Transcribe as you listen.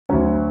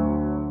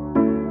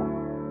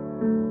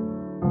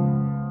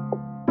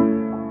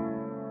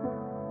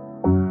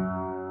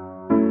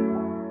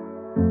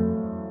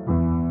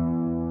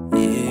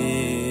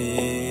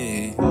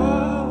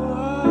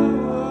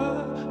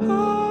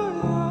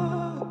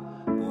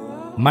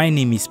My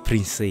name is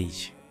Prince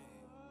Sage.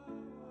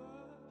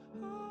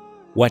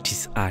 What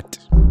is art?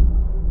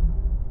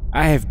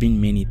 I have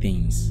been many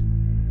things,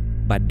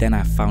 but then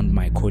I found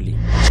my calling.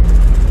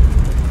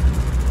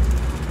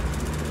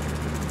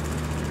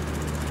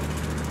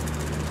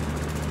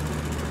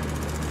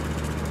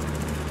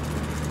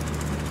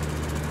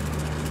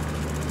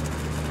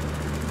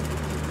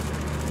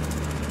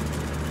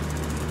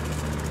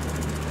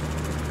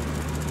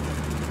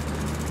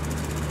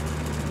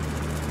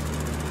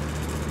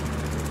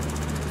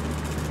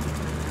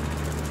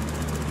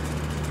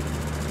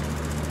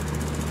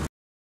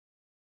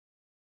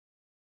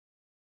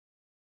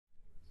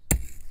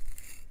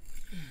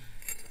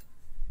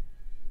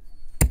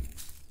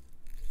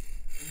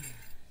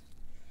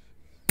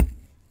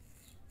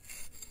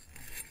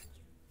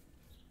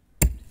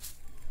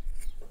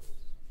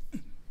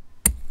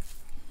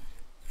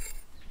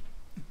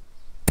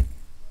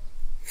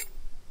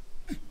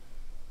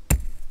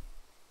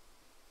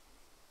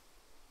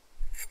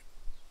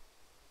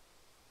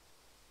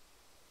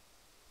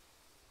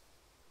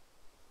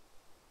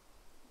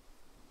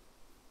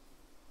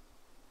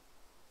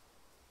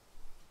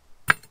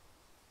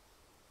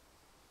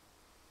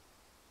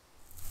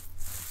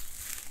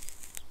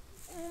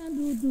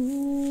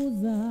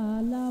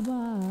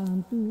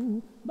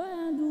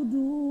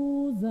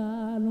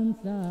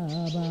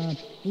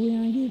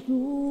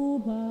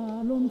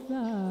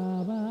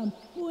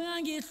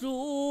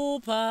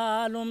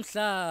 Uyangihlupa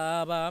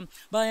lomhlaba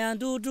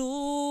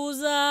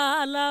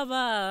bayanduduza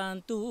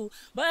labantu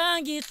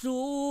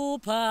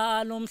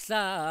bayangihlupa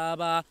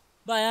lomhlaba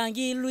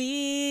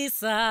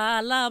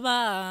bayangilwisa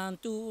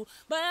labantu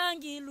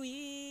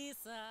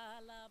bayangilwisa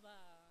labantu.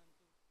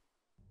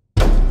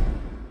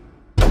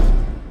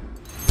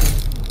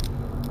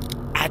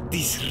 Art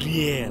is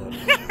real.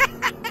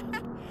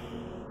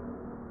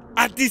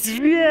 Art is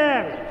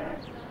real.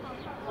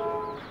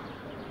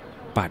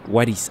 But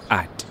what is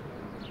art?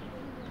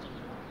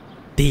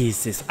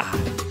 This is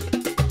art.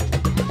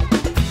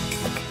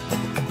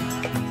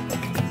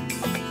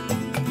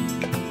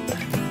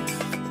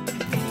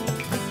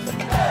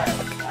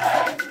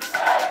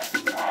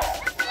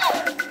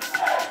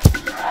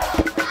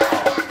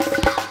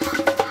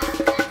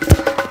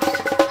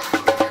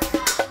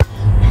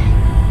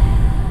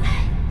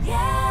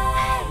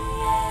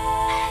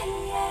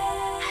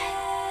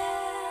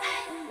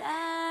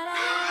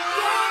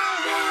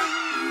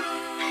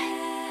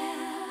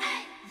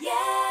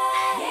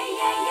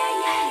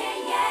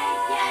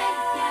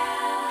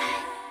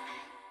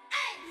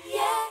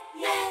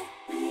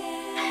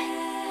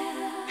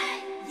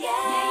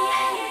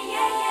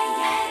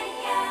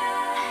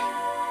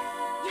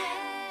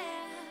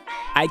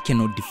 I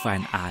cannot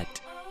define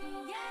art,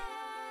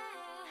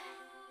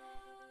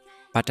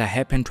 but I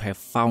happen to have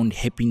found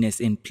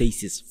happiness in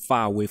places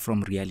far away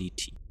from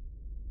reality.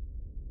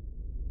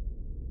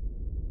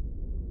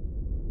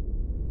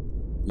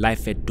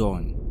 Life at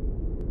dawn,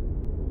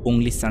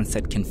 only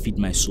sunset can feed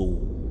my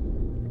soul.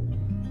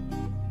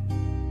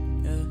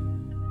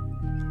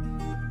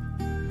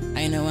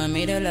 I know I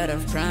made a lot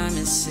of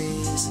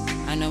promises.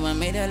 I know I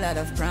made a lot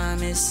of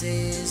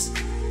promises,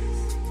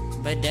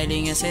 but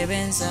darling, you say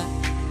venza.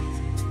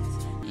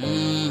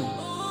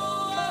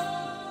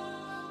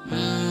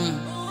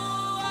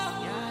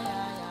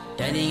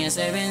 Darling, you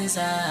say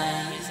venza.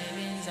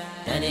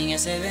 Darling, you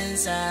say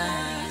venza.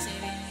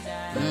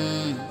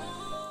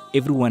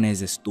 Everyone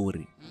has a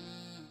story.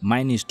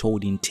 Mine is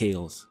told in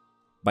tales,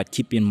 but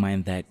keep in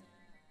mind that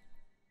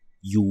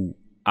you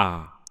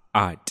are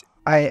art.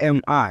 I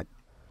am art.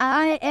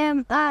 I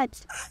am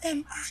art.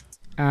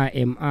 I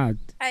am art.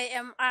 I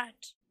am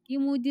art.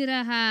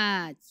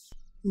 Imudirahat.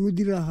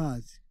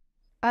 Mudirahat.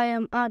 I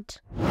am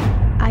art.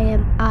 I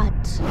am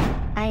art.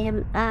 I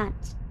am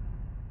art.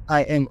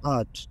 I am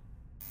art.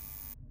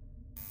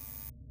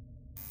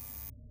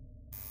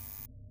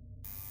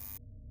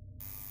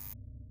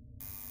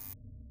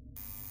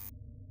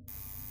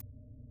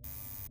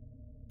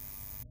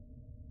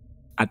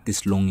 Art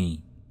is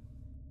longing.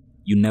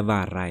 You never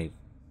arrive,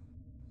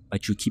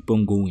 but you keep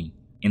on going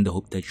in the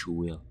hope that you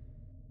will.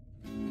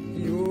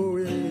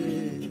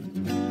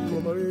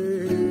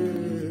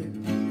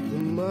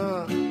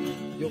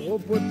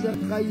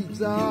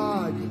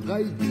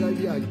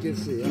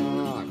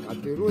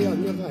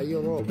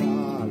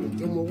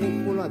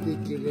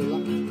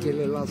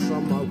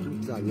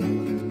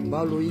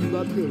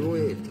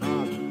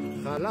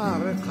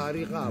 Galare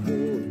khari ga bo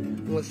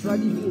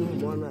mosadi o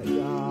mona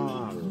ya